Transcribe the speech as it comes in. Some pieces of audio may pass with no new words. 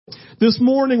This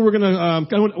morning we're going to, I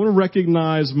want to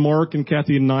recognize Mark and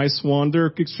Kathy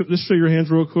Nicewander. Just show your hands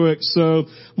real quick. So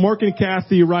Mark and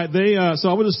Kathy, right, so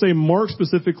I would just say Mark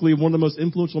specifically, one of the most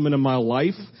influential men in my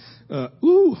life.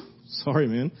 Sorry,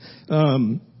 man.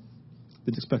 Didn't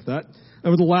expect that.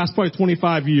 Over the last probably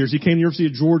 25 years, he came to the University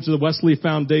of Georgia, the Wesley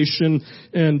Foundation,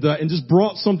 and just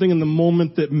brought something in the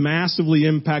moment that massively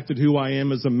impacted who I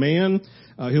am as a man,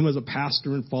 whom as a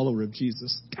pastor and follower of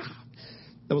Jesus. God,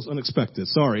 that was unexpected.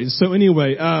 Sorry. So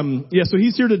anyway, so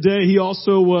he's here today. He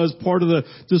also was part of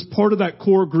that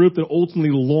core group that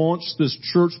ultimately launched this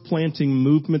church planting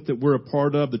movement that we're a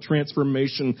part of, the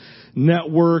Transformation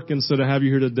Network. And so to have you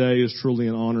here today is truly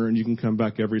an honor, and you can come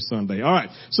back every Sunday. All right.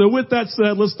 So with that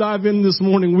said, let's dive in this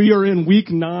morning. We are in week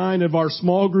 9 of our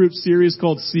small group series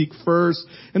called Seek First.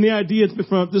 And the idea is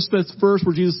from this verse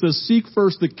where Jesus says, seek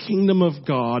first the kingdom of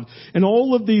God, and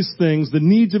all of these things, the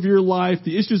needs of your life,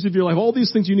 the issues of your life, all these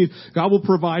things you need, God will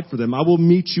provide for them. I will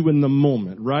meet you in the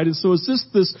moment, right? And so it's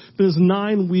just this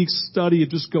 9-week study of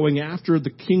just going after the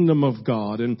kingdom of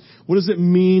God. And what does it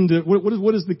mean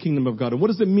what is the kingdom of God? And what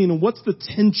does it mean? And what's the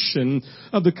tension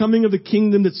of the coming of the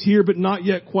kingdom that's here but not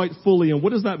yet quite fully? And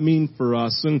what does that mean for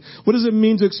us? And what does it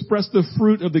mean to express the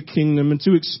fruit of the kingdom and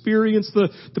to experience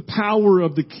the power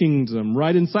of the kingdom,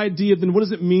 right? And this idea, then what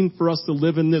does it mean for us to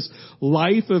live in this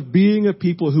life of being a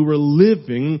people who are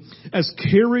living as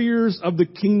carriers of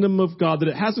the kingdom of God, that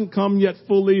it hasn't come yet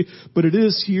fully, but it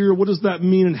is here. What does that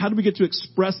mean? And how do we get to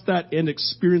express that and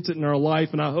experience it in our life?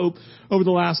 And I hope over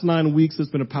the last 9 weeks, it's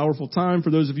been a powerful time for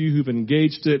those of you who've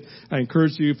engaged it. I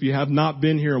encourage you, if you have not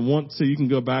been here and want to, you can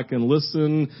go back and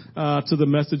listen to the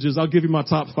messages. I'll give you my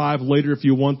top 5 later if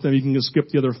you want them. You can just skip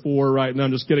the other 4 right now.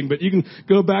 I'm just kidding. But you can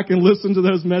go back and listen to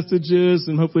those messages,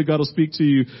 and hopefully God will speak to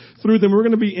you through them. We're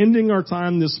going to be ending our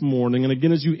time this morning. And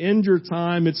again, as you end your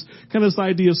time, it's kind of this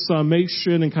idea of summation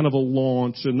and kind of a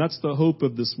launch. And that's the hope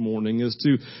of this morning, is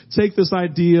to take this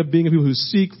idea of being a people who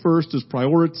seek first as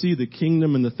priority, the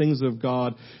kingdom and the things of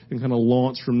God, and kind of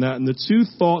launch from that. And the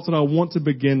 2 thoughts that I want to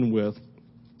begin with,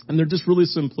 and they're just really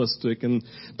simplistic,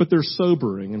 but they're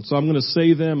sobering. And so I'm going to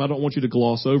say them. I don't want you to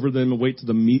gloss over them and wait to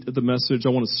the meat of the message. I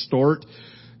want to start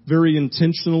very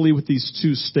intentionally with these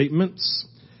 2 statements.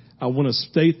 I want to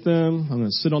state them. I'm going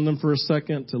to sit on them for a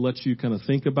second to let you kind of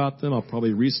think about them. I'll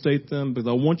probably restate them, but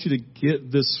I want you to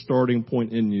get this starting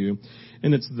point in you.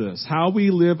 And it's this: how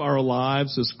we live our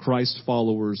lives as Christ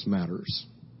followers matters.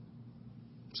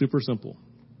 Super simple.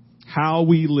 How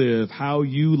we live, how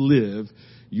you live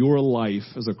your life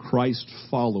as a Christ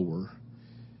follower,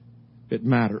 it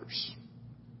matters.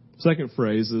 Second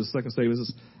statement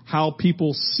is how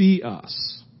people see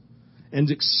us and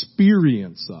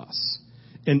experience us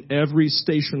in every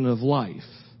station of life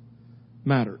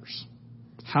matters.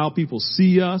 How people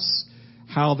see us,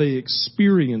 how they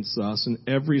experience us in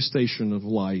every station of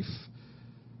life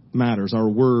matters. Our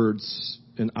words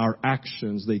and our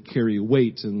actions, they carry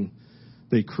weight and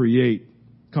they create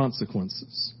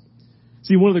consequences.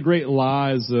 See, one of the great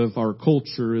lies of our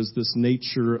culture is this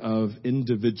nature of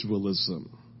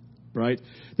individualism, right?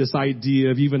 This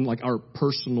idea of even like our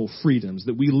personal freedoms,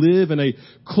 that we live in a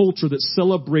culture that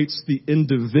celebrates the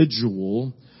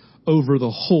individual over the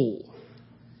whole.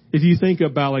 If you think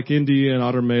about like India and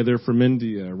Automay, they're from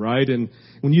India, right? And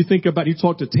when you think about, you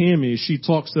talk to Tammy, she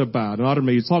talks about, and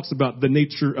Automay talks about the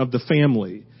nature of the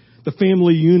family. The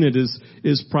family unit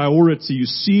is priority. You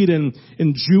see it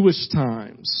in Jewish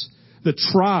times. The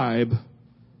tribe,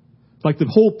 like the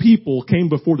whole people came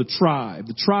before the tribe.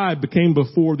 The tribe became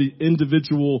before the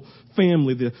individual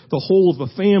family. The whole of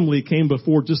a family came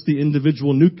before just the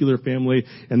individual nuclear family,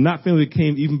 and that family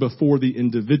came even before the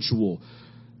individual.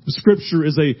 The scripture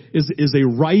is a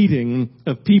writing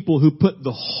of people who put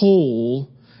the whole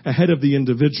ahead of the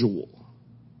individual.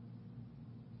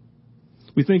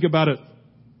 We think about it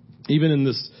even in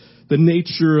the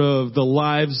nature of the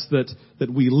lives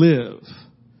that we live.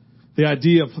 The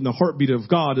idea from the heartbeat of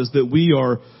God is that we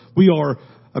are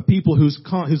a people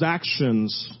whose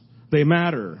actions, they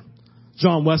matter.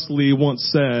 John Wesley once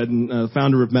said,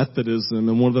 founder of Methodism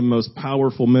and one of the most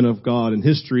powerful men of God in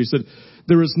history, said,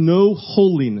 there is no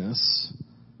holiness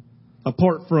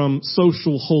apart from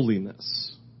social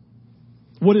holiness.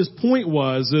 What his point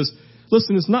was is,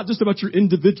 listen, it's not just about your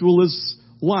individualist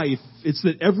life. It's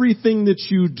that everything that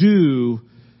you do,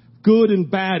 good and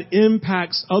bad,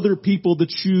 impacts other people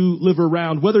that you live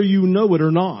around, whether you know it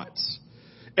or not.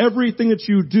 Everything that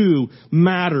you do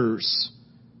matters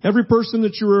Every person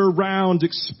that you're around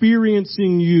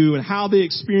experiencing you and how they're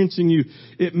experiencing you,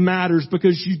 it matters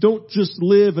because you don't just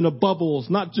live in a bubble. It's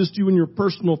not just you and your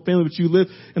personal family, but you live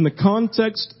in the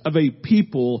context of a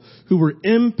people who were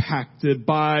impacted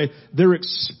by their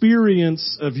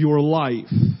experience of your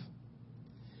life.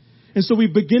 And so we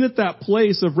begin at that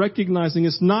place of recognizing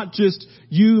it's not just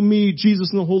you, me, Jesus,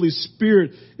 and the Holy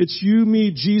Spirit. It's you,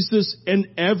 me, Jesus, and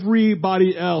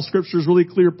everybody else. Scripture is really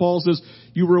clear. Paul says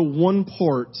you were one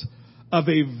part of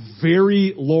a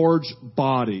very large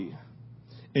body.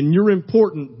 And you're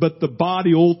important, but the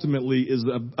body ultimately is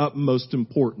of utmost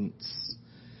importance.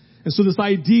 And so this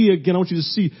idea, again, I want you to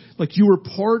see, like you were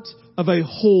part of a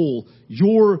whole.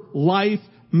 Your life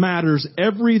matters.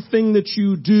 Everything that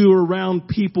you do around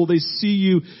people, they see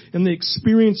you and they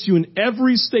experience you in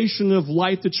every station of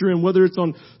life that you're in, whether it's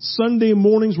on Sunday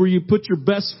mornings where you put your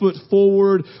best foot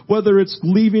forward, whether it's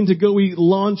leaving to go eat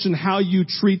lunch and how you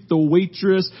treat the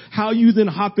waitress, how you then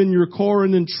hop in your car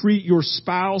and then treat your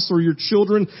spouse or your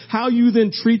children, how you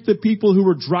then treat the people who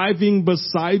are driving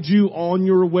beside you on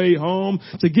your way home,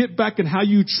 to get back at how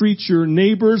you treat your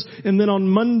neighbors, and then on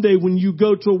Monday when you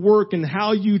go to work and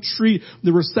how you treat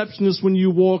the receptionist when you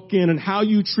walk in and how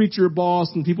you treat your boss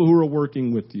and people who are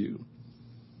working with you.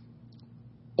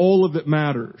 All of it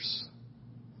matters.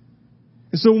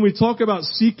 And so when we talk about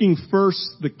seeking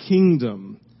first the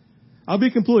kingdom, I'll be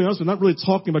completely honest, we're not really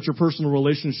talking about your personal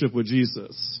relationship with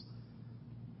Jesus.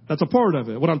 That's a part of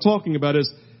it. What I'm talking about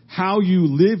is how you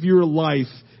live your life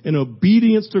in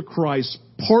obedience to Christ,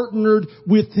 partnered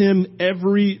with Him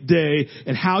every day,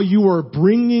 and how you are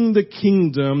bringing the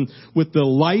kingdom with the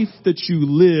life that you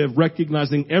live,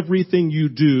 recognizing everything you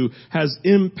do has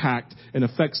impact and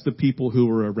affects the people who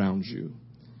are around you.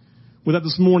 With that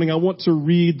this morning, I want to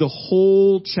read the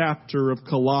whole chapter of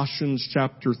Colossians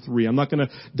chapter 3. I'm not going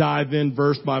to dive in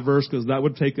verse by verse because that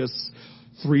would take us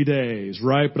 3 days,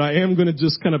 right? But I am going to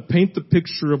just kind of paint the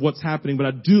picture of what's happening. But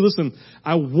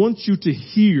I want you to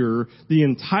hear the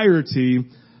entirety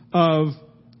of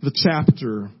the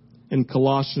chapter in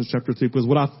Colossians chapter 3. Because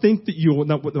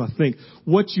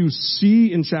what you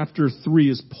see in chapter 3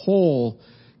 is Paul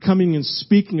coming and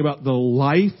speaking about the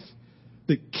life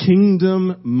that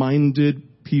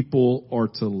kingdom-minded people are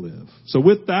to live. So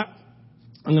with that,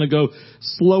 I'm going to go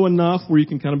slow enough where you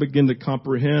can kind of begin to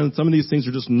comprehend. Some of these things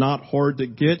are just not hard to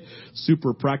get,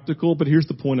 super practical. But here's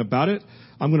the point about it.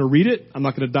 I'm going to read it. I'm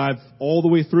not going to dive all the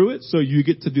way through it. So you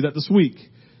get to do that this week.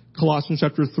 Colossians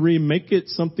chapter 3, make it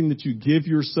something that you give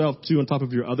yourself to on top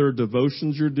of your other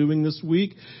devotions you're doing this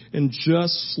week. And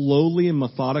just slowly and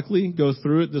methodically go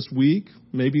through it this week,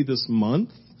 maybe this month,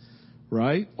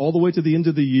 right? All the way to the end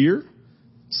of the year.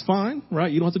 It's fine,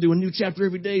 right? You don't have to do a new chapter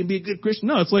every day and be a good Christian.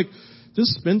 No, it's like,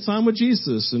 just spend time with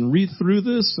Jesus and read through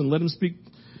this and let Him speak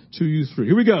to you through.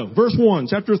 Here we go. Verse 1,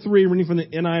 chapter 3, reading from the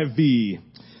NIV,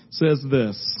 says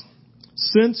this.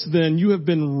 Since then you have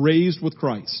been raised with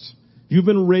Christ. You've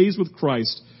been raised with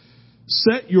Christ.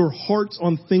 Set your hearts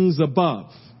on things above,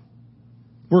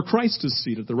 where Christ is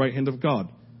seated at the right hand of God.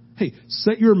 Hey,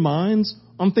 set your minds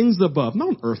on things above, not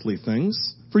on earthly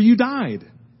things, for you died.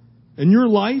 And your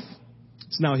life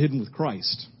is now hidden with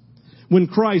Christ. When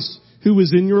Christ, who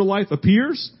is in your life,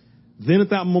 appears, then at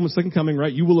that moment, second coming,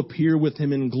 right, you will appear with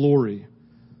Him in glory.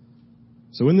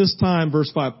 So in this time,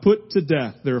 verse 5, put to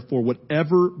death, therefore,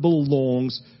 whatever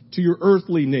belongs to your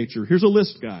earthly nature. Here's a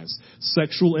list, guys.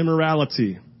 Sexual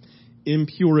immorality,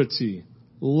 impurity,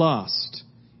 lust,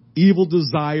 evil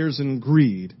desires, and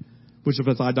greed, which of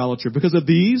it's idolatry. Because of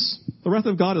these, the wrath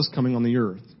of God is coming on the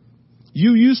earth.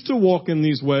 You used to walk in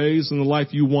these ways in the life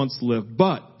you once lived,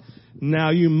 but now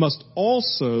you must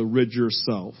also rid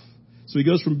yourself. So he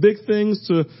goes from big things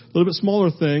to a little bit smaller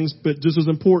things, but just as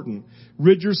important.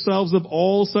 Rid yourselves of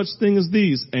all such things as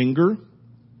these: anger.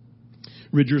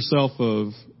 Rid yourself of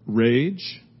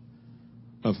rage,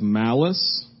 of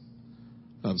malice,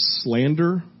 of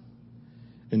slander,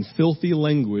 and filthy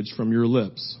language from your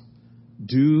lips.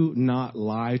 Do not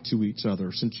lie to each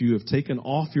other, since you have taken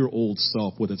off your old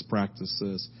self with its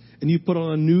practices, and you put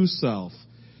on a new self,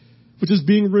 which is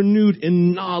being renewed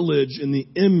in knowledge in the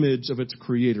image of its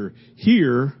creator.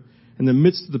 Here, in the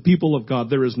midst of the people of God,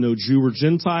 there is no Jew or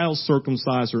Gentile,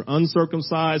 circumcised or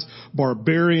uncircumcised,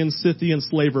 barbarian, Scythian,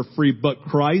 slave or free, but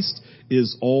Christ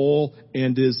is all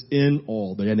and is in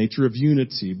all. The nature of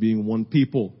unity, being one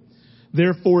people.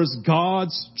 Therefore, as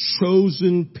God's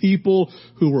chosen people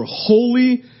who are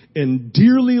holy and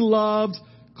dearly loved,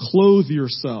 clothe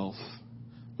yourself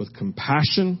with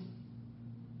compassion,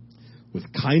 with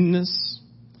kindness,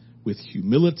 with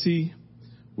humility,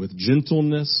 with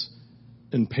gentleness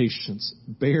and patience.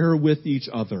 Bear with each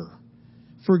other.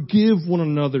 Forgive one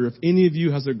another if any of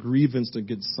you has a grievance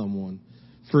against someone.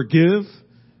 Forgive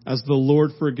as the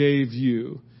Lord forgave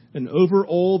you. And over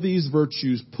all these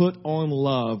virtues, put on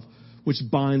love, which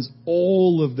binds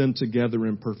all of them together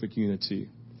in perfect unity.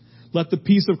 Let the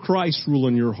peace of Christ rule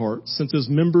in your hearts, since as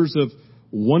members of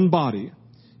one body,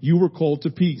 you were called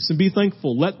to peace. And be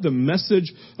thankful. Let the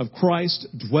message of Christ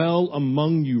dwell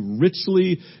among you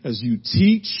richly as you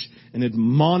teach and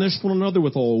admonish one another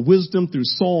with all wisdom through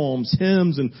psalms,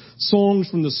 hymns, and songs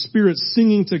from the Spirit,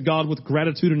 singing to God with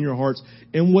gratitude in your hearts.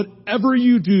 And whatever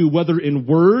you do, whether in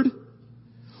word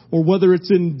or whether it's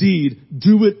in deed,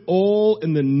 do it all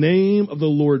in the name of the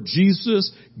Lord Jesus,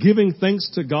 giving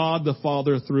thanks to God the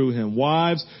Father through him.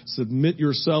 Wives, submit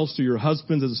yourselves to your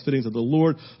husbands as is fitting to the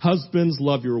Lord. Husbands,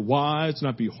 love your wives, do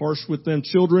not be harsh with them.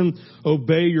 Children,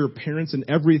 obey your parents in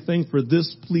everything, for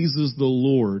this pleases the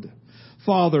Lord.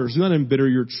 Fathers, do not embitter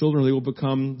your children, or they will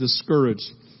become discouraged.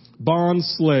 Bond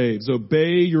slaves,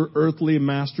 obey your earthly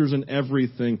masters in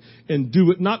everything, and do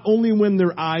it not only when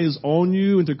their eye is on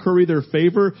you and to curry their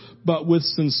favor, but with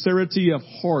sincerity of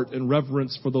heart and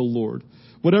reverence for the Lord.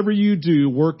 Whatever you do,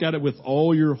 work at it with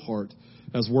all your heart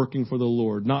as working for the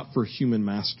Lord, not for human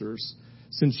masters,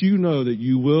 since you know that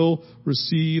you will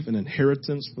receive an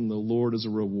inheritance from the Lord as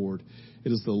a reward.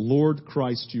 It is the Lord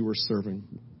Christ you are serving.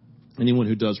 Anyone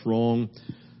who does wrong,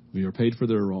 we are paid for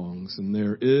their wrongs, and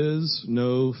there is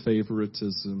no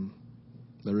favoritism.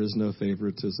 There is no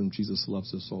favoritism. Jesus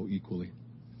loves us all equally.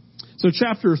 So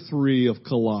chapter 3 of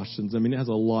Colossians, it has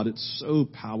a lot. It's so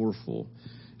powerful.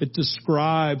 It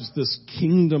describes this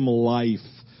kingdom life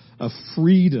of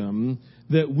freedom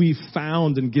that we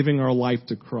found in giving our life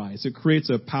to Christ. It creates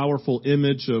a powerful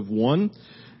image of one,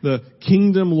 the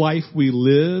kingdom life we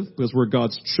live, because we're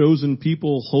God's chosen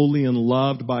people, holy and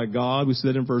loved by God. We see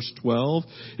that in verse 12.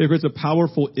 It creates a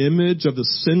powerful image of the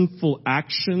sinful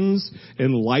actions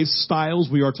and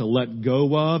lifestyles we are to let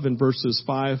go of in verses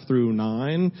 5 through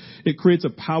 9. It creates a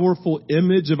powerful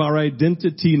image of our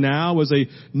identity now as a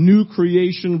new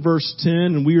creation, verse 10,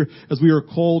 and as we are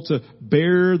called to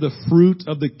bear the fruit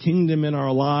of the kingdom in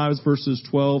our lives, verses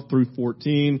 12 through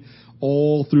 14.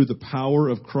 All through the power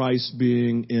of Christ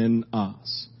being in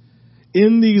us.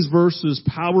 In these verses,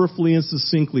 powerfully and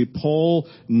succinctly, Paul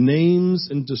names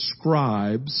and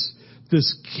describes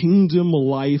this kingdom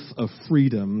life of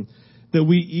freedom that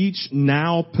we each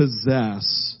now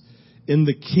possess in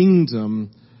the kingdom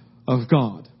of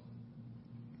God.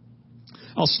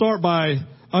 I'll start by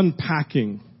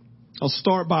unpacking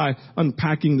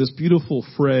this beautiful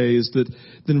phrase that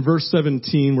in verse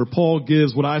 17 where Paul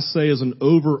gives what I say is an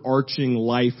overarching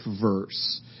life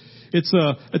verse. It's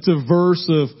a verse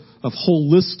of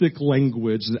holistic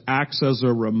language that acts as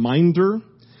a reminder,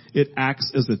 it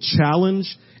acts as a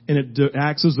challenge, and it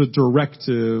acts as a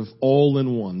directive all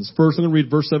in one. First, I'm going to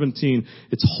read verse 17.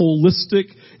 It's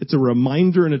holistic, it's a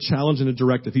reminder and a challenge and a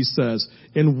directive. He says,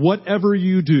 and whatever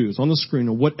you do, it's on the screen,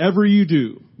 and whatever you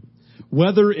do,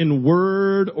 whether in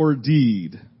word or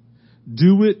deed,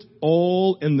 do it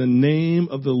all in the name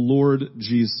of the Lord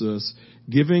Jesus,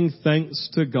 giving thanks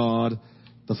to God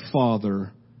the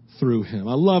Father through him.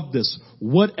 I love this.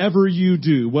 Whatever you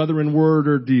do, whether in word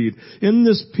or deed. In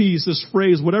this piece, this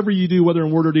phrase, whatever you do, whether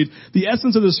in word or deed, the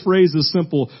essence of this phrase is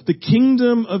simple. The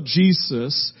kingdom of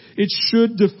Jesus, it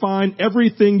should define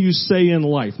everything you say in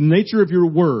life. The nature of your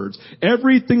words.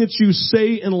 Everything that you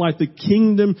say in life, the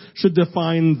kingdom should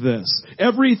define this.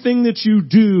 Everything that you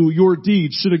do, your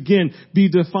deeds, should again be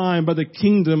defined by the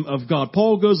kingdom of God.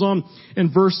 Paul goes on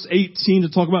in verse 18 to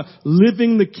talk about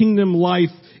living the kingdom life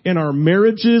in our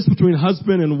marriages between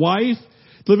husband and wife,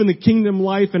 living the kingdom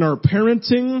life in our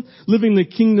parenting, living the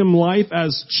kingdom life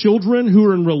as children who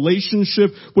are in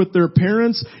relationship with their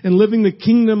parents, and living the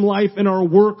kingdom life in our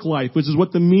work life, which is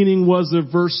what the meaning was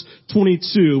of verse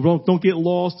 22. Don't get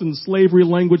lost in slavery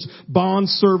language. Bond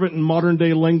servant in modern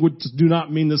day language do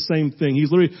not mean the same thing.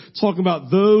 He's literally talking about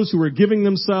those who are giving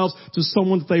themselves to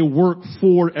someone that they work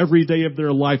for every day of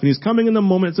their life. And he's coming in the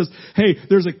moment and says, hey,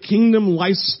 there's a kingdom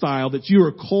lifestyle that you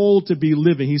are called to be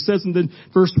living. He says in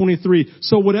verse 23,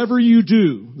 so whatever you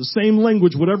do, the same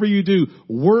language, whatever you do,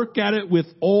 work at it with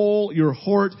all your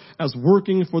heart as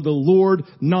working for the Lord,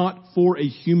 not for a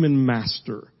human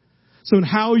master. So in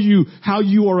how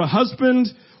you are a husband,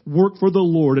 work for the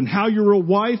Lord. And how you're a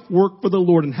wife, work for the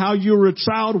Lord. And how you're a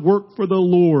child, work for the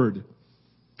Lord.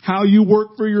 How you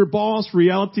work for your boss,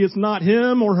 reality, it's not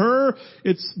him or her.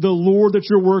 It's the Lord that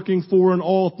you're working for in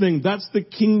all things. That's the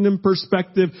kingdom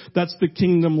perspective. That's the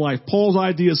kingdom life. Paul's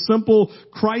idea is simple.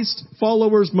 Christ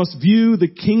followers must view the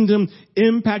kingdom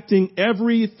impacting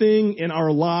everything in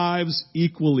our lives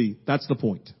equally. That's the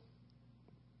point.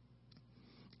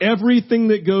 Everything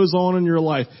that goes on in your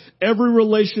life, every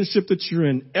relationship that you're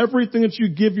in, everything that you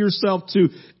give yourself to,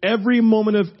 every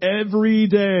moment of every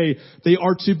day, they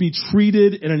are to be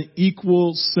treated in an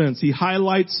equal sense. He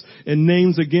highlights and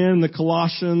names again in the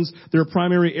Colossians their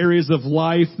primary areas of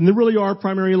life, and there really are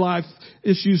primary life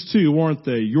issues too, aren't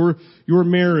they? Your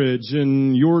marriage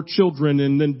and your children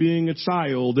and then being a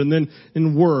child and then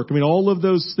in work. I mean, all of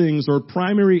those things are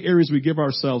primary areas we give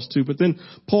ourselves to. But then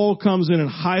Paul comes in and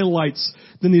highlights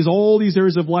then all these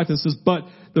areas of life and says, but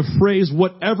the phrase,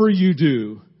 whatever you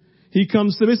do, he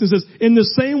comes to this and says, in the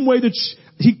same way that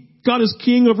God is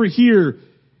king over here,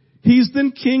 he's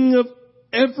then king of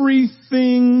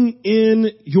everything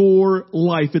in your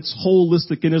life. It's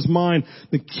holistic in his mind.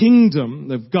 The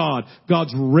kingdom of God,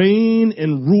 God's reign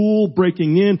and rule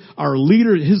breaking in, our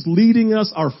leader, his leading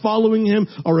us, our following him,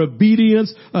 our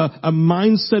obedience, a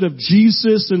mindset of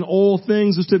Jesus in all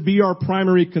things is to be our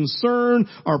primary concern,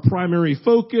 our primary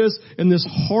focus, and this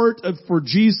heart for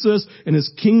Jesus and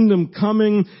his kingdom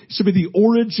coming should be the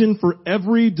origin for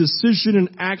every decision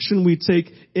and action we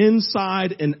take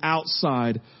inside and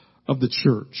outside of the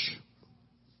church.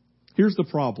 Here's the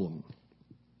problem.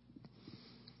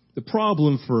 The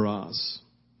problem for us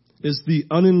is the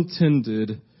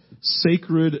unintended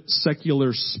sacred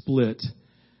secular split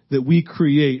that we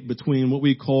create between what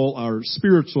we call our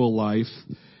spiritual life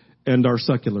and our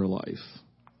secular life.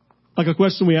 Like a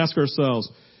question we ask ourselves,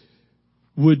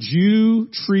 would you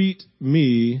treat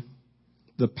me,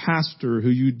 the pastor who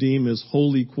you deem as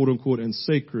holy, quote unquote, and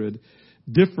sacred,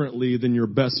 differently than your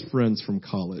best friends from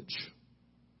college?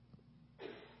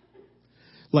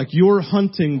 Like your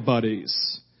hunting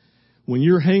buddies, when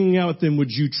you're hanging out with them,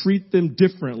 would you treat them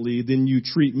differently than you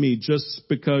treat me just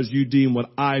because you deem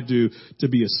what I do to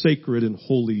be a sacred and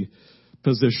holy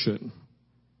position?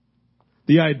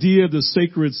 The idea of the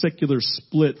sacred secular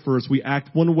split for us, we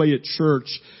act one way at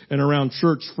church and around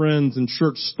church friends and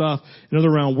church stuff, another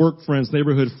around work friends,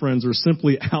 neighborhood friends, or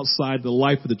simply outside the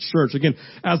life of the church. Again,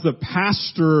 as the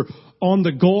pastor on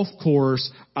the golf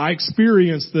course, I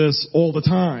experience this all the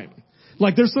time.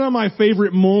 Like there's some of my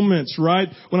favorite moments, right?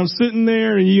 When I'm sitting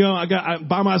there and I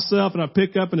by myself and I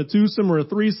pick up in a twosome or a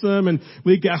threesome and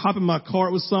hop in my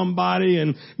cart with somebody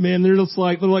and man, they're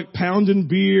like pounding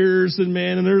beers and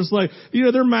man, and there's like,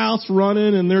 their mouths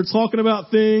running and they're talking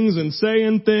about things and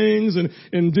saying things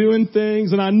and doing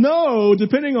things. And I know,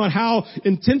 depending on how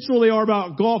intentional they are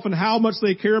about golf and how much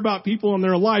they care about people in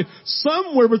their life,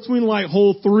 somewhere between like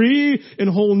hole 3 and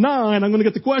hole 9, I'm going to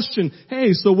get the question,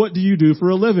 hey, so what do you do for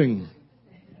a living?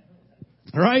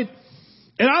 All right?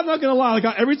 And I'm not going to lie,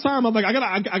 every time I'm like, I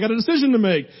got a decision to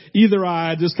make. Either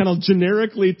I just kind of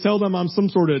generically tell them I'm some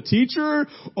sort of teacher,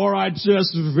 or I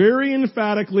just very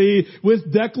emphatically,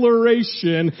 with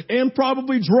declaration and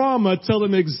probably drama, tell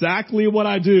them exactly what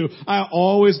I do. I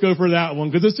always go for that one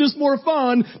because it's just more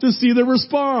fun to see the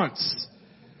response.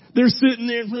 They're sitting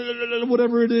there,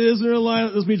 whatever it is, they're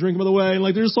like, that's me drinking by the way, and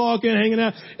like they're just talking, hanging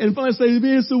out, and finally I say,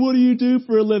 man, so what do you do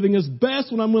for a living? It's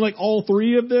best when I'm with like all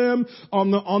 3 of them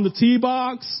on the tee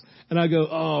box, and I go,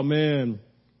 oh man,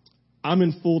 I'm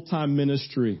in full-time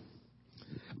ministry.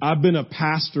 I've been a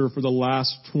pastor for the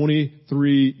last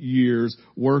 23 years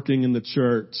working in the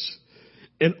church.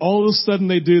 And all of a sudden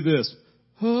they do this.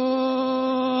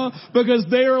 Because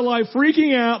they are like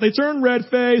freaking out. They turn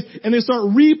red-faced and they start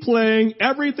replaying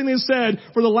everything they said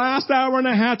for the last hour and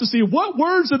a half to see what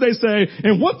words did they say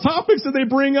and what topics did they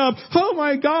bring up. Oh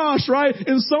my gosh, right?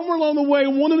 And somewhere along the way,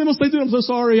 one of them will say, dude, I'm so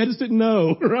sorry. I just didn't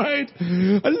know, right?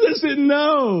 I just didn't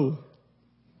know.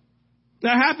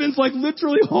 That happens like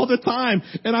literally all the time.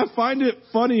 And I find it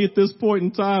funny at this point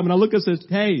in time. And I look and say,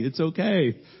 hey, it's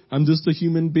okay. I'm just a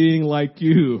human being like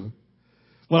you.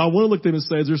 What I want to look at them and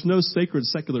say is there's no sacred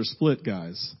secular split,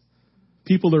 guys.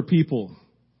 People are people.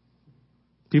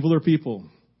 People are people.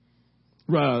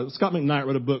 Scott McKnight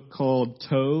wrote a book called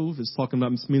Tov. It's talking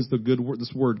about, it means the good word,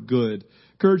 this word good.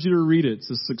 Encourage you to read it. It's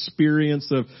this experience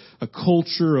of a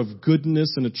culture of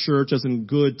goodness in a church, as in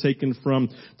good, taken from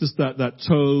just that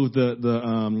Tov,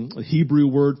 the Hebrew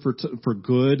word for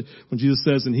good. When Jesus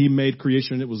says, and he made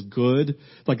creation and it was good.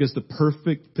 Like it's the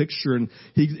perfect picture. And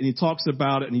he talks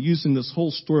about it and using this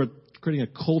whole story of creating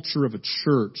a culture of a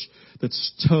church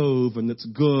that's Tov and that's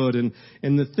good. And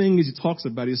the thing is he talks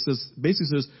about, he basically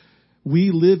says,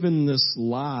 we live in this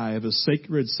lie of a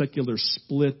sacred secular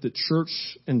split that church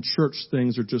and church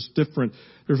things are just different.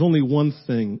 There's only one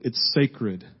thing. It's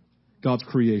sacred. God's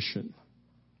creation.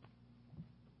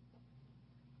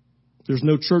 There's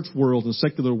no church world and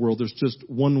secular world. There's just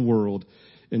one world.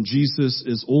 And Jesus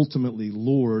is ultimately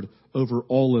Lord over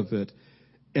all of it.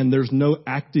 And there's no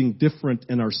acting different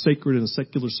in our sacred and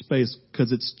secular space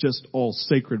because it's just all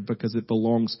sacred because it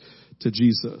belongs to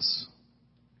Jesus.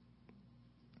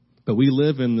 But we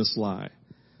live in this lie.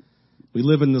 We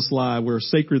live in this lie where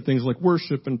sacred things like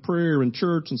worship and prayer and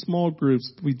church and small groups,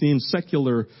 we deem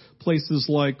secular places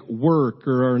like work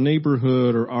or our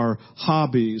neighborhood or our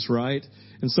hobbies, right?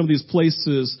 In some of these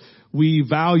places, we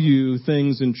value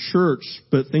things in church,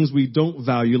 but things we don't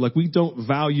value, like we don't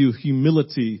value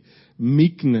humility,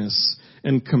 meekness,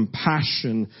 and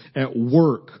compassion at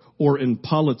work or in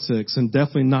politics, and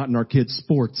definitely not in our kids'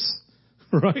 sports,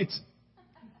 right?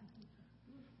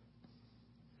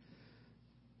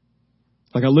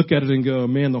 Like I look at it and go,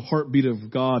 man, the heartbeat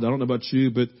of God, I don't know about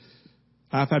you, but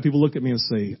I've had people look at me and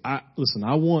say, I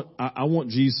want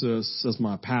Jesus as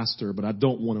my pastor, but I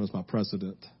don't want him as my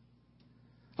president.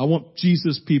 I want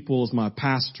Jesus people as my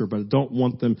pastor, but I don't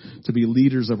want them to be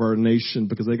leaders of our nation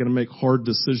because they got to make hard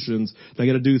decisions. They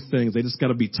got to do things. They just got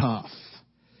to be tough.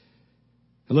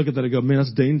 I look at that and go, man,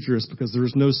 that's dangerous because there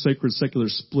is no sacred secular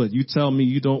split. You tell me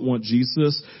you don't want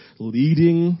Jesus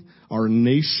leading our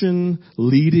nation,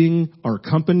 leading our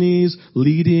companies,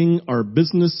 leading our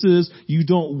businesses. You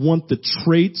don't want the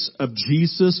traits of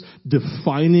Jesus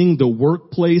defining the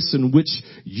workplace in which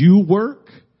you work.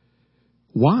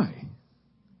 Why?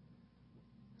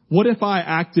 What if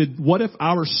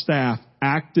our staff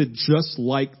acted just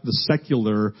like the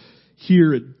secular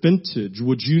here at Vintage?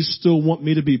 Would you still want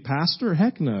me to be pastor?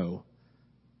 Heck no.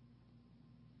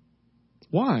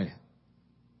 Why?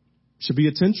 Should be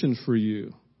attention for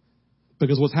you.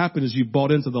 Because what's happened is you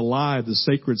bought into the lie of the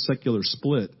sacred secular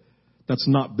split. That's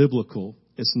not biblical.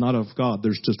 It's not of God.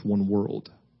 There's just one world.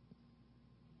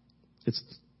 It's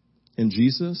in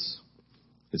Jesus.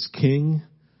 It's King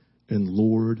and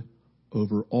Lord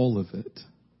over all of it.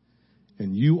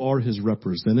 And you are his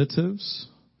representatives.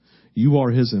 You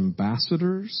are his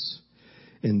ambassadors.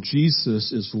 And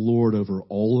Jesus is Lord over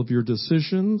all of your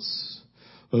decisions,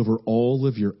 over all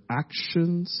of your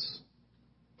actions,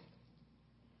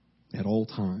 at all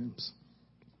times.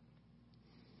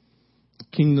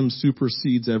 Kingdom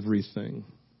supersedes everything.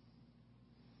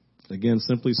 Again,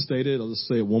 simply stated, I'll just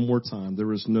say it one more time.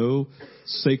 There is no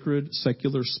sacred,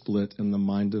 secular split in the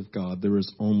mind of God. There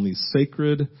is only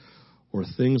sacred or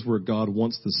things where God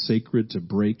wants the sacred to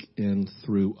break in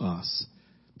through us.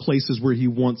 Places where he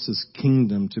wants his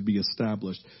kingdom to be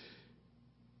established.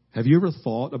 Have you ever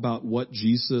thought about what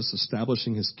Jesus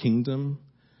establishing his kingdom,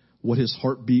 what his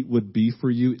heartbeat would be for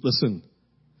you? Listen,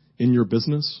 in your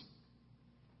business,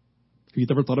 have you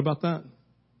ever thought about that?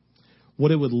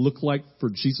 What it would look like for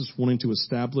Jesus wanting to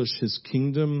establish his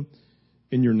kingdom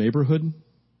in your neighborhood?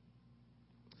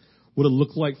 What it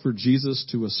look like for Jesus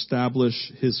to establish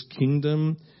his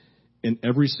kingdom in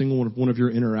every single one of your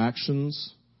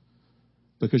interactions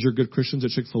because you're good Christians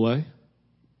at Chick-fil-A?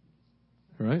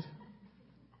 Right?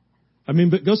 I mean,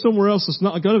 but go somewhere else. It's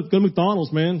not go to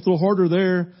McDonald's, man. It's a little harder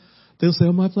there. They'll say,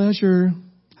 "Oh, my pleasure.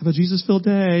 Have a Jesus-filled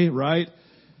day," right?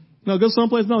 No, go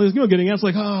someplace. No, there's no getting out. It's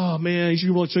like, oh man, you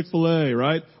should go to Chick-fil-A,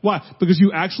 right? Why? Because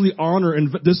you actually honor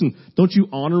and listen. Don't you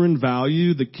honor and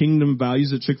value the kingdom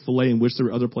values at Chick-fil-A in which there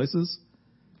are other places?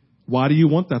 Why do you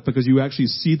want that? Because you actually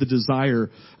see the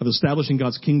desire of establishing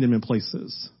God's kingdom in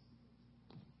places.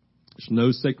 There's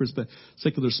no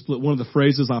secular split. One of the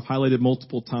phrases I've highlighted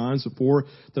multiple times before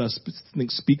that I think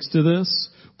speaks to this,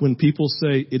 when people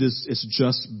say it's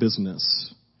just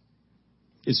business.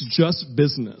 It's just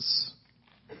business.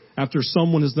 After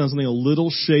someone has done something a little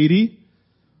shady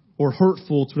or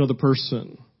hurtful to another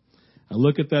person, I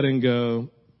look at that and go,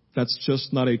 that's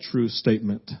just not a true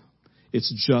statement.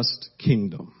 It's just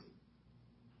kingdom.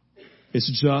 It's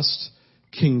just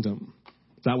kingdom.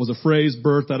 That was a phrase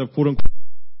birthed out of quote unquote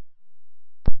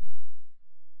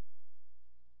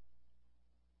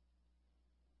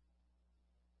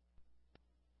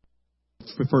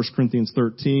 1 Corinthians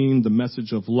 13, the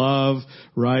message of love,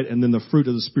 right? And then the fruit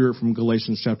of the Spirit from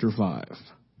Galatians chapter 5.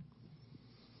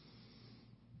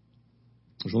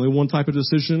 There's only one type of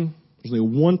decision. There's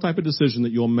only one type of decision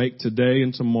that you'll make today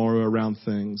and tomorrow around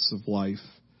things of life.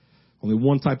 Only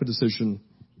one type of decision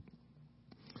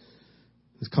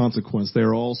is consequence. They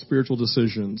are all spiritual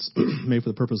decisions made for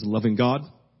the purpose of loving God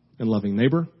and loving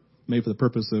neighbor, made for the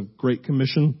purpose of Great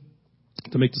Commission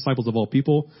to make disciples of all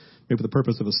people, made for the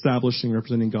purpose of establishing and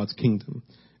representing God's kingdom.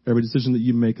 Every decision that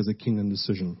you make is a kingdom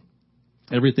decision.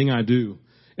 Everything I do,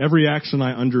 every action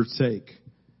I undertake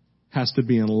has to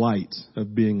be in light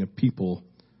of being a people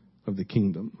of the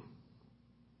kingdom.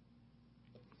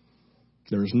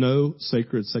 There is no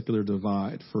sacred secular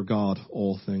divide. For God,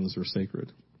 all things are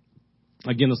sacred.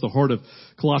 Again, that's the heart of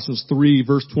Colossians 3,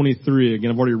 verse 23.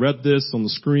 Again, I've already read this on the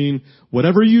screen.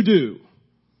 Whatever you do,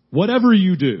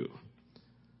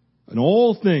 in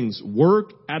all things,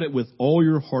 work at it with all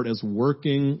your heart as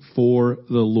working for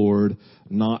the Lord,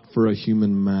 not for a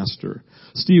human master.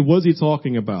 Steve, what is he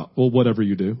talking about? Well, whatever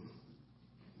you do.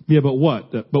 Yeah, but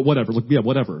what? But whatever. Look, yeah,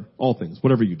 whatever. All things.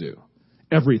 Whatever you do.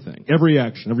 Everything. Every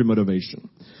action. Every motivation.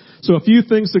 So a few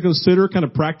things to consider, kind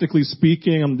of practically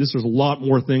speaking. There's a lot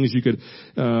more things you could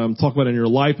talk about in your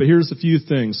life, but here's a few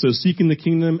things. So seeking the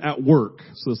kingdom at work.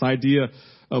 So this idea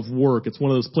of work. It's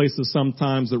one of those places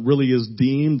sometimes that really is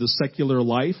deemed the secular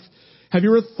life. Have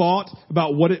you ever thought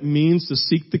about what it means to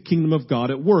seek the kingdom of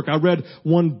God at work? I read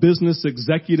one business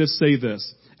executive say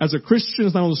this. As a Christian,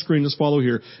 it's not on the screen, just follow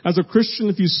here. As a Christian,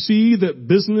 if you see that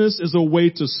business is a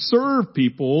way to serve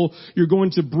people, you're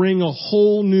going to bring a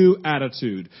whole new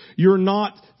attitude. You're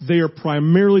not there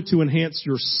primarily to enhance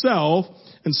yourself.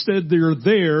 Instead, they're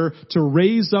there to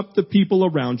raise up the people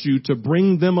around you, to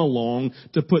bring them along,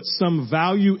 to put some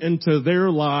value into their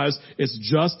lives. It's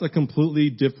just a completely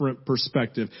different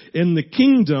perspective. In the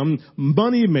kingdom,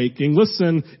 money-making,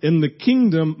 listen, in the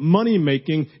kingdom,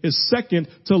 money-making is second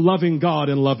to loving God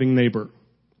and loving neighbor.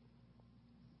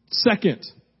 Second,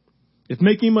 if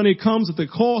making money comes at the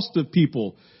cost of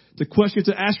people, the question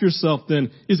to ask yourself then,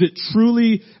 is it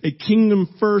truly a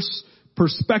kingdom-first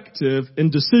perspective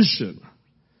and decision?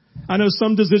 I know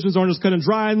some decisions aren't as cut and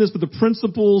dry in this, but the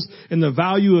principles and the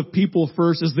value of people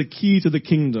first is the key to the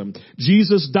kingdom.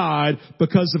 Jesus died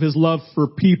because of his love for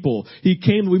people. He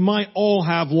came, we might all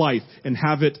have life and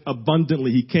have it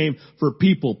abundantly. He came for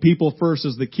people. People first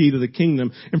is the key to the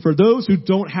kingdom. And for those who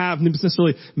don't have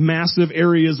necessarily massive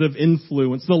areas of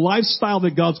influence, the lifestyle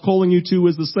that God's calling you to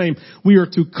is the same. We are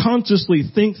to consciously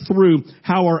think through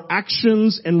how our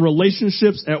actions and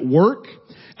relationships at work,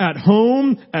 at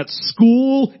home, at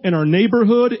school, in our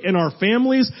neighborhood, in our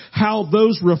families, how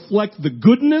those reflect the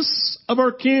goodness of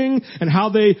our King and how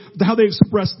they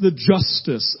express the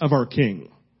justice of our King.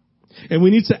 And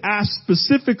we need to ask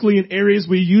specifically in areas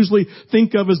we usually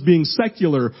think of as being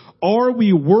secular. Are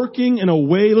we working in a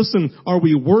way, are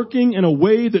we working in a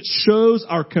way that shows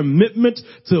our commitment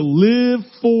to live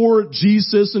for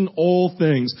Jesus in all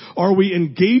things? Are we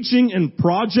engaging in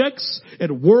projects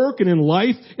at work and in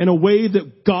life in a way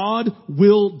that God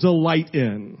will delight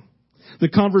in? The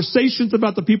conversations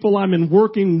about the people I'm in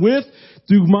working with,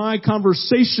 do my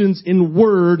conversations in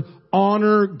word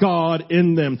honor God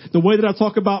in them? The way that I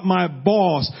talk about my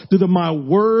boss, do my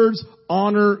words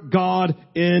honor God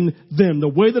in them? The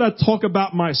way that I talk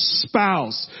about my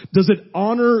spouse, does it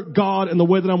honor God in the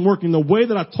way that I'm working? The way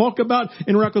that I talk about,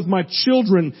 interact with my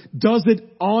children, does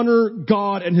it honor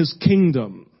God and his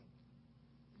kingdom?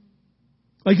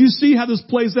 Like, you see how this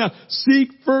plays out.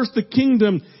 Seek first the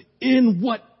kingdom in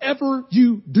whatever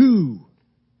you do.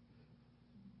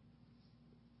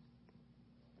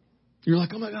 You're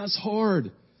like, oh my God, it's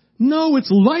hard. No,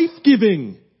 it's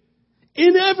life-giving.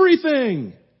 In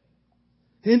everything.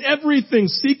 In everything.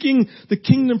 Seeking the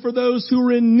kingdom for those who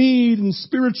are in need and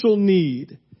spiritual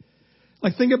need.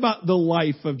 Like, think about the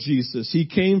life of Jesus. He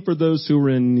came for those who were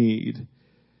in need.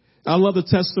 I love the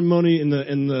testimony in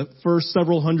the first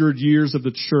several hundred years of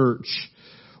the church,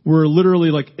 where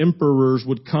literally like emperors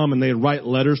would come and they'd write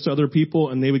letters to other people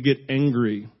and they would get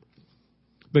angry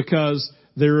because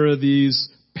there are these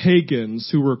pagans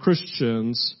who were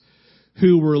Christians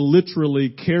who were literally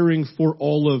caring for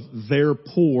all of their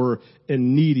poor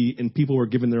and needy, and people were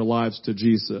giving their lives to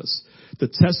Jesus. The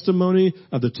testimony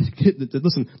of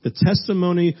the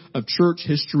testimony of church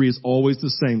history is always the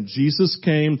same. Jesus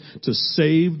came to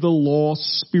save the lost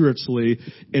spiritually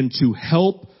and to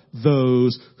help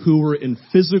those who were in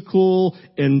physical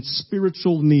and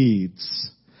spiritual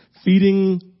needs,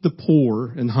 feeding the poor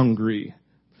and hungry,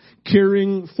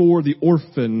 caring for the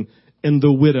orphan and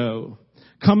the widow,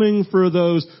 coming for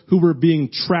those who were being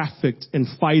trafficked and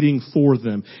fighting for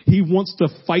them. He wants to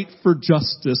fight for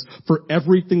justice for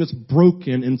everything that's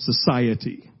broken in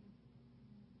society.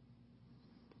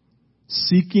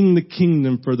 Seeking the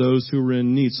kingdom for those who are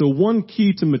in need. So one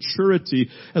key to maturity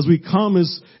as we come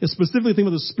is specifically think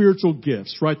about the spiritual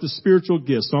gifts, right? The spiritual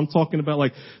gifts. So I'm talking about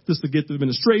like this, the gift of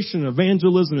administration,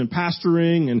 evangelism, and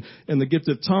pastoring, and the gift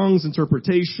of tongues,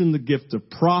 interpretation, the gift of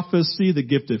prophecy, the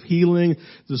gift of healing,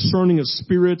 discerning of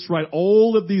spirits, right?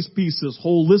 All of these pieces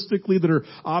holistically that are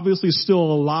obviously still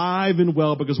alive and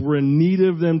well because we're in need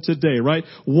of them today, right?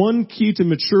 One key to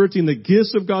maturity in the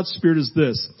gifts of God's Spirit is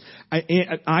this.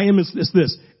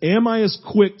 Am I as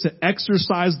quick to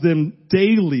exercise them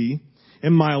daily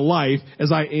in my life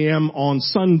as I am on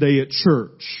Sunday at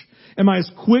church? Am I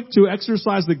as quick to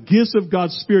exercise the gifts of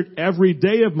God's Spirit every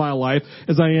day of my life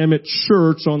as I am at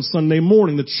church on Sunday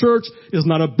morning? The church is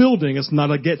not a building. It's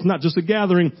not just a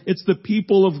gathering. It's the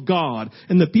people of God.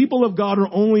 And the people of God are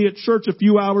only at church a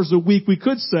few hours a week. We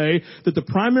could say that the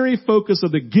primary focus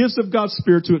of the gifts of God's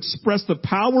Spirit to express the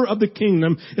power of the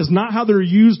kingdom is not how they're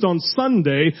used on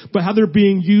Sunday, but how they're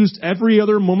being used every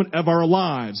other moment of our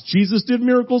lives. Jesus did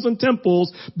miracles in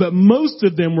temples, but most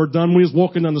of them were done when he was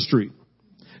walking down the street.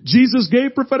 Jesus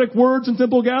gave prophetic words in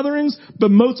temple gatherings,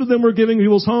 but most of them were giving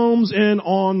people's homes and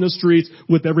on the streets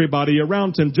with everybody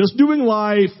around him, just doing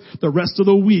life the rest of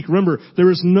the week. Remember, there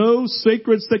is no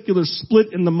sacred secular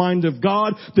split in the mind of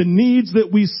God. The needs that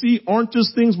we see aren't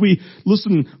just things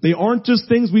they aren't just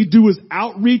things we do as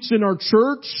outreach in our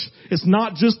church. It's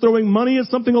not just throwing money at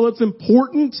something that's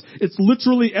important. It's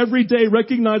literally every day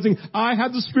recognizing I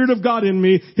have the Spirit of God in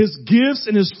me. His gifts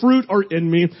and His fruit are in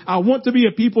me. I want to be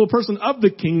a person of the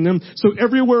kingdom. So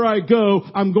everywhere I go,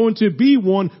 I'm going to be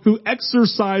one who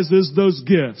exercises those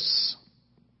gifts.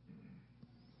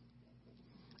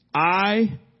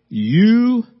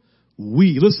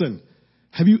 We. Listen,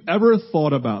 have you ever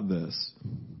thought about this?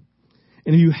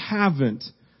 And if you haven't,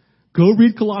 go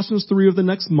read Colossians 3 of the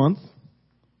next month.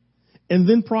 And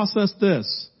then process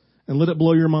this and let it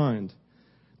blow your mind.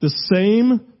 The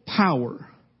same power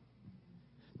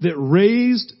that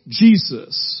raised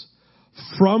Jesus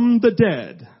from the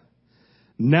dead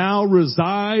now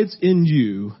resides in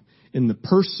you in the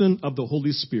person of the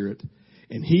Holy Spirit.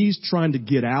 And He's trying to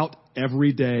get out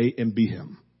every day and be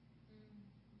Him.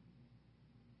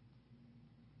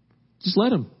 Just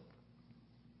let Him.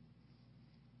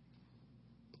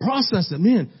 Process it,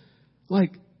 man.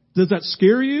 Does that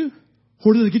scare you?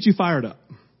 Or does it get you fired up?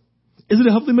 Is it a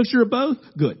healthy mixture of both?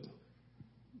 Good.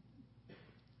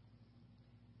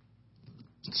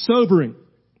 Sobering.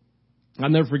 I'll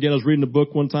never forget, I was reading a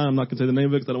book one time. I'm not going to say the name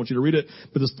of it because I don't want you to read it.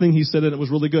 But this thing he said, and it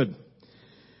was really good.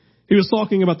 He was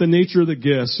talking about the nature of the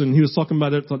gifts, and he was talking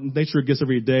about the nature of gifts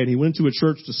every day. And he went to a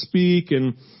church to speak,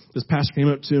 and this pastor came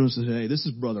up to him and said, "Hey, this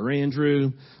is Brother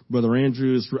Andrew. Brother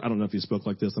Andrew is," I don't know if he spoke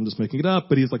like this. I'm just making it up,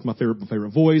 but he's like my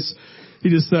favorite voice. He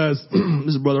just says,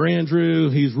 "This is Brother Andrew.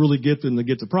 He's really gifted in the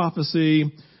gift of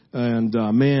prophecy. And,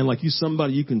 man, he's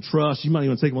somebody you can trust. You might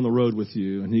even take him on the road with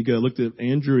you." And he looked at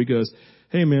Andrew. He goes,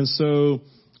 "Hey, man, so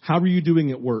how are you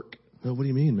doing at work?" "Well, what do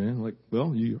you mean, man?"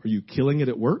 "Well, are you killing it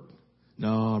at work?"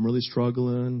 "No, I'm really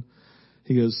struggling."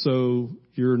 He goes, "So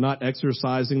you're not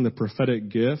exercising the prophetic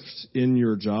gift in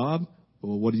your job?"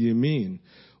 "Well, what do you mean?"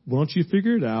 "Why don't you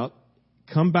figure it out?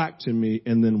 Come back to me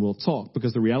and then we'll talk."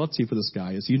 Because the reality for this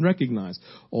guy is he recognized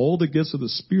all the gifts of the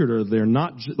Spirit are there,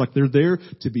 they're there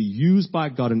to be used by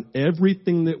God in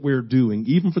everything that we're doing,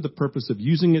 even for the purpose of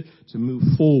using it to move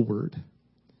forward.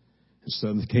 And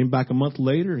so he came back a month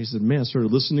later. He said, "Man, I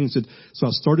started listening." He said, "So I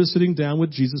started sitting down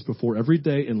with Jesus before every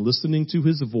day and listening to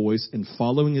His voice and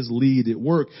following His lead at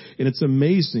work. And it's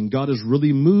amazing. God has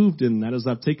really moved in that as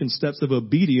I've taken steps of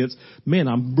obedience. Man,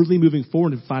 I'm really moving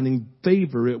forward and finding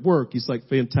favor at work." He's like,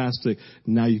 "Fantastic.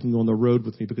 Now you can go on the road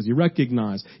with me," because he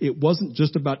recognized it wasn't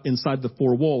just about inside the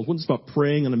four walls. It wasn't just about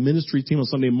praying on a ministry team on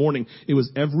Sunday morning. It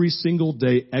was every single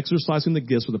day exercising the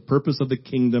gifts for the purpose of the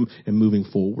kingdom and moving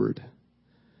forward.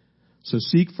 So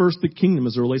seek first the kingdom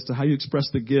as it relates to how you express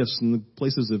the gifts in the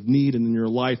places of need and in your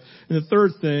life. And the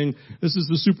third thing, this is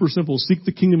the super simple, seek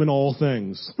the kingdom in all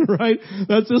things, right?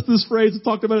 That's just this phrase. I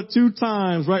talked about it 2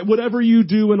 times, right? Whatever you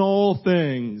do in all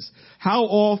things. How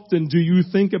often do you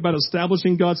think about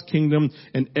establishing God's kingdom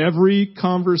in every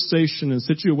conversation and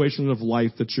situation of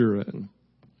life that you're in?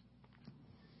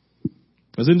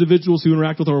 As individuals who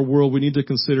interact with our world, we need to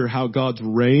consider how God's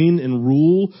reign and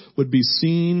rule would be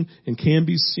seen and can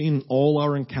be seen in all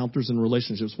our encounters and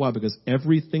relationships. Why? Because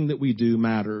everything that we do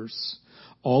matters.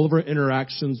 All of our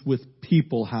interactions with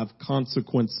people have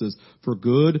consequences for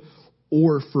good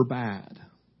or for bad.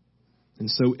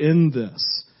 And so in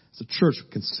this, as a church,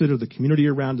 we consider the community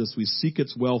around us. We seek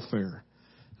its welfare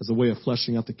as a way of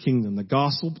fleshing out the kingdom. The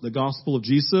gospel of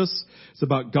Jesus is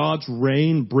about God's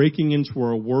reign breaking into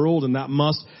our world, and that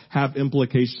must have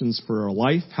implications for our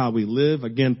life, how we live.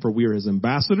 Again, for we are His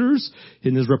ambassadors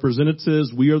and His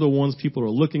representatives. We are the ones people are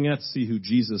looking at to see who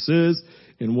Jesus is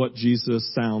and what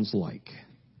Jesus sounds like.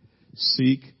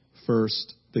 Seek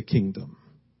first the kingdom.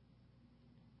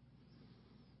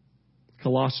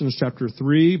 Colossians chapter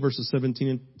 3, verses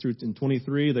 17 through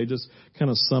 23, they just kind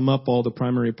of sum up all the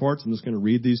primary parts. I'm just going to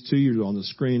read these to you on the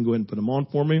screen. Go ahead and put them on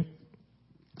for me. It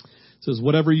says,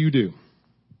 whatever you do,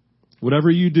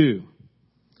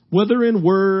 whether in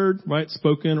word, right,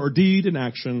 spoken, or deed in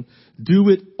action, do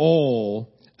it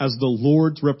all as the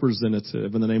Lord's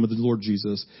representative in the name of the Lord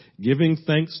Jesus, giving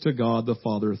thanks to God the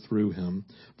Father through him.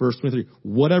 Verse 23,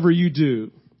 whatever you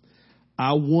do,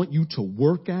 I want you to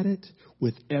work at it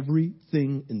with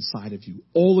everything inside of you,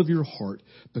 all of your heart,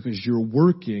 because you're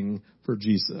working for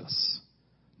Jesus,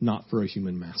 not for a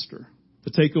human master.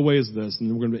 The takeaway is this, and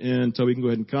then we're going to end. Toby can go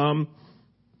ahead and come.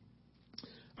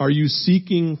 Are you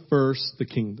seeking first the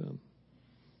kingdom?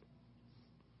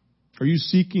 Are you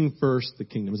seeking first the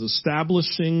kingdom? Is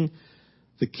establishing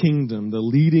the kingdom the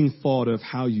leading thought of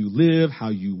how you live, how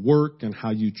you work, and how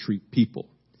you treat people?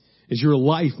 Is your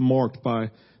life marked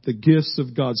by the gifts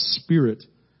of God's Spirit,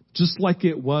 just like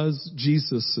it was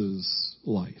Jesus'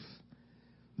 life?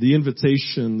 The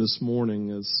invitation this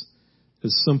morning is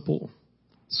simple.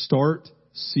 Start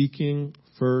seeking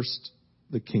first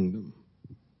the kingdom.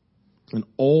 And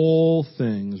all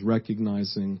things,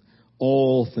 recognizing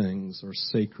all things are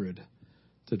sacred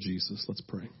to Jesus. Let's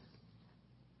pray.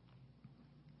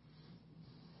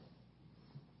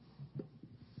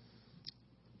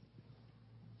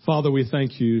 Father, we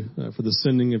thank you for the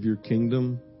sending of your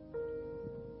kingdom.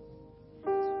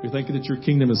 We thank you that your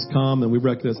kingdom has come, and we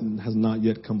recognize it has not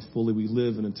yet come fully. We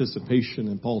live in anticipation,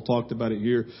 and Paul talked about it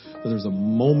here, that there's a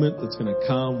moment that's going to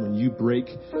come when you break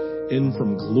in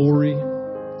from glory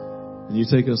and you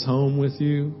take us home with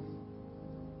you.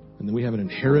 And then we have an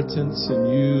inheritance in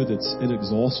you that's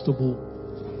inexhaustible.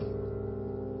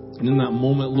 And in that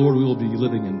moment, Lord, we will be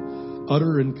living in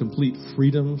utter and complete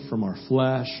freedom from our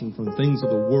flesh and from the things of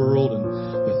the world and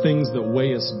the things that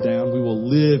weigh us down. We will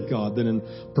live, God, then in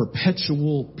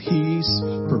perpetual peace,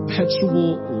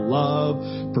 perpetual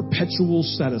love, perpetual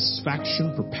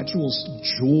satisfaction, perpetual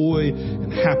joy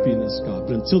and happiness, God.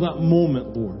 But until that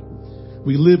moment, Lord,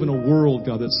 we live in a world,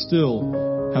 God, that still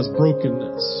has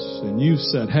brokenness. And you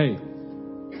said, hey,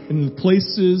 in the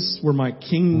places where my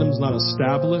kingdom's not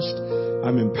established,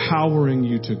 I'm empowering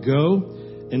you to go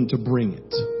and to bring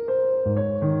it.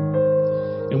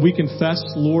 And we confess,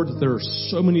 Lord, that there are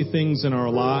so many things in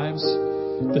our lives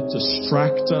that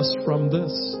distract us from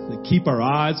this, that keep our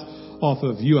eyes off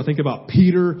of you. I think about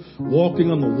Peter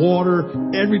walking on the water.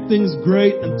 Everything's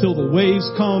great until the waves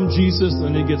come, Jesus,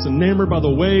 and he gets enamored by the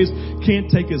waves. Can't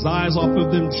take his eyes off of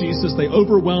them, Jesus. They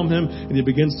overwhelm him and he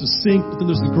begins to sink. But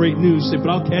then there's the great news. Say, but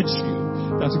I'll catch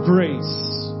you. That's grace.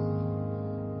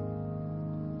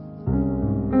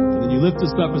 And then you lift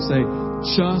us up and say,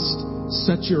 just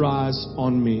set your eyes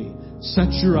on me. Set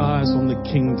your eyes on the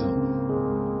kingdom.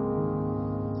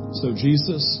 So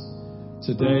Jesus,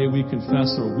 today we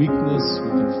confess our weakness,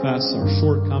 we confess our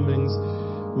shortcomings,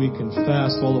 we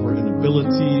confess all of our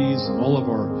inabilities, and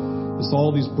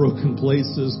all these broken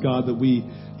places, God, that we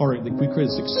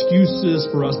create excuses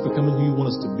for us becoming who you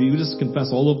want us to be. We just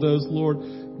confess all of those, Lord.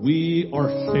 We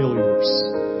are failures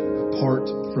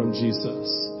apart from Jesus.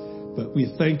 But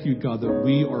we thank you, God, that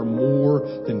we are more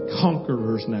than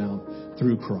conquerors now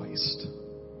through Christ.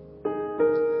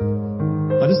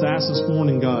 I just ask this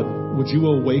morning, God, would you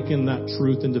awaken that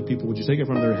truth into people? Would you take it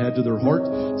from their head to their heart?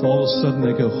 So all of a sudden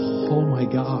they go, oh my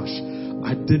gosh,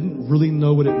 I didn't really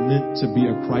know what it meant to be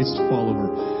a Christ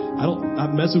follower.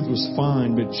 That message was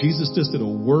fine, but Jesus just did a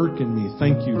work in me.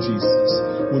 Thank you, Jesus.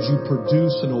 Would you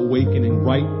produce an awakening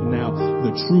right now,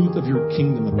 the truth of your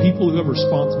kingdom, the people who have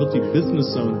responsibility, business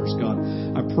owners, God.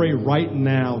 I pray right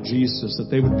now, Jesus,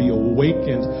 that they would be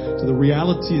awakened to the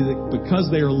reality that because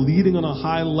they are leading on a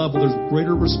high level, there's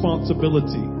greater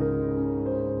responsibility.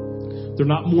 They're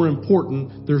not more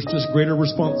important. There's just greater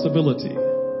responsibility.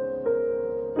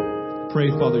 Pray,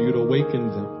 Father, you'd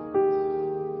awaken them.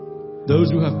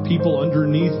 Those who have people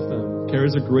underneath them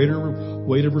carries a greater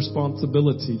weight of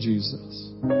responsibility, Jesus.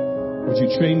 Would you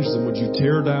change them? Would you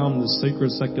tear down the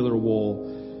sacred secular wall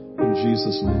in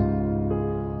Jesus'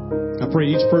 name? I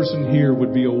pray each person here would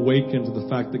be awakened to the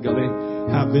fact that God, they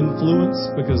have influence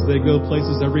because they go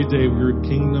places every day where your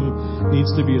kingdom needs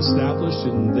to be established,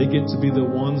 and they get to be the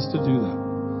ones to do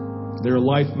that. Their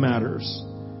life matters.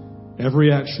 Every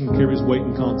action carries weight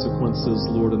and consequences,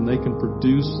 Lord, and they can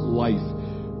produce life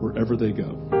wherever they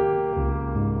go.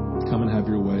 Come and have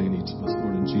your way in each of us,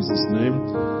 Lord, in Jesus' name.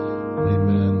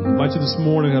 Amen. I invite you this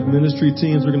morning to have ministry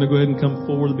teams. We're going to go ahead and come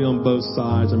forward to be on both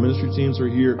sides. Our ministry teams are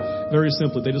here very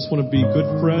simply. They just want to be good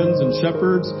friends and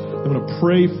shepherds. They want to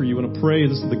pray for you. They want to pray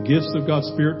this is the gifts of God's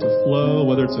Spirit to flow,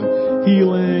 whether it's in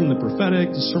healing, the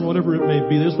prophetic, discernment, whatever it may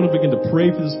be. They just want to begin to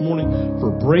pray for this morning for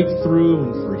breakthrough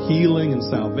and for healing and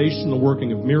salvation, the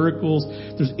working of miracles.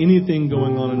 If there's anything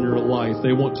going on in your life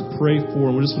they want to pray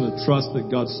for, and we just want to trust that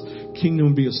God's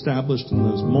kingdom will be established in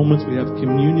those moments. We have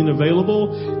communion available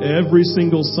every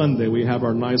single Sunday. Sunday. We have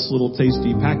our nice little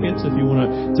tasty packets if you want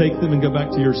to take them and go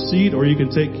back to your seat, or you can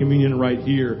take communion right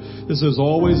here. This is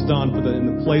always done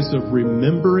in the place of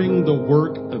remembering the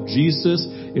work of Jesus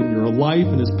in your life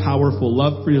and his powerful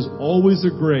love for you. There's always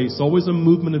a grace, always a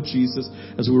movement of Jesus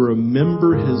as we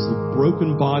remember his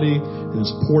broken body and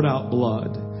his poured out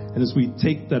blood. And as we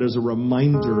take that as a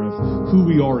reminder of who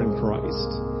we are in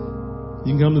Christ.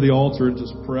 You can come to the altar and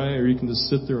just pray, or you can just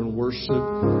sit there and worship.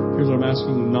 Here's what I'm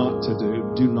asking you not to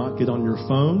do. Do not get on your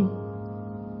phone.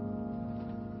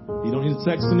 You don't need to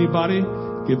text anybody.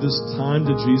 Give this time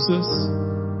to Jesus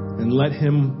and let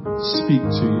him speak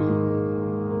to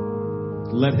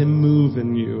you. Let him move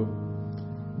in you.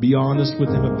 Be honest with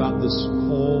him about this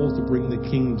call to bring the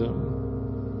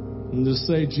kingdom. And just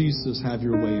say, Jesus, have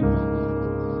your way in my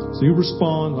life. So you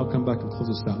respond. I'll come back and close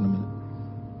this out in a minute.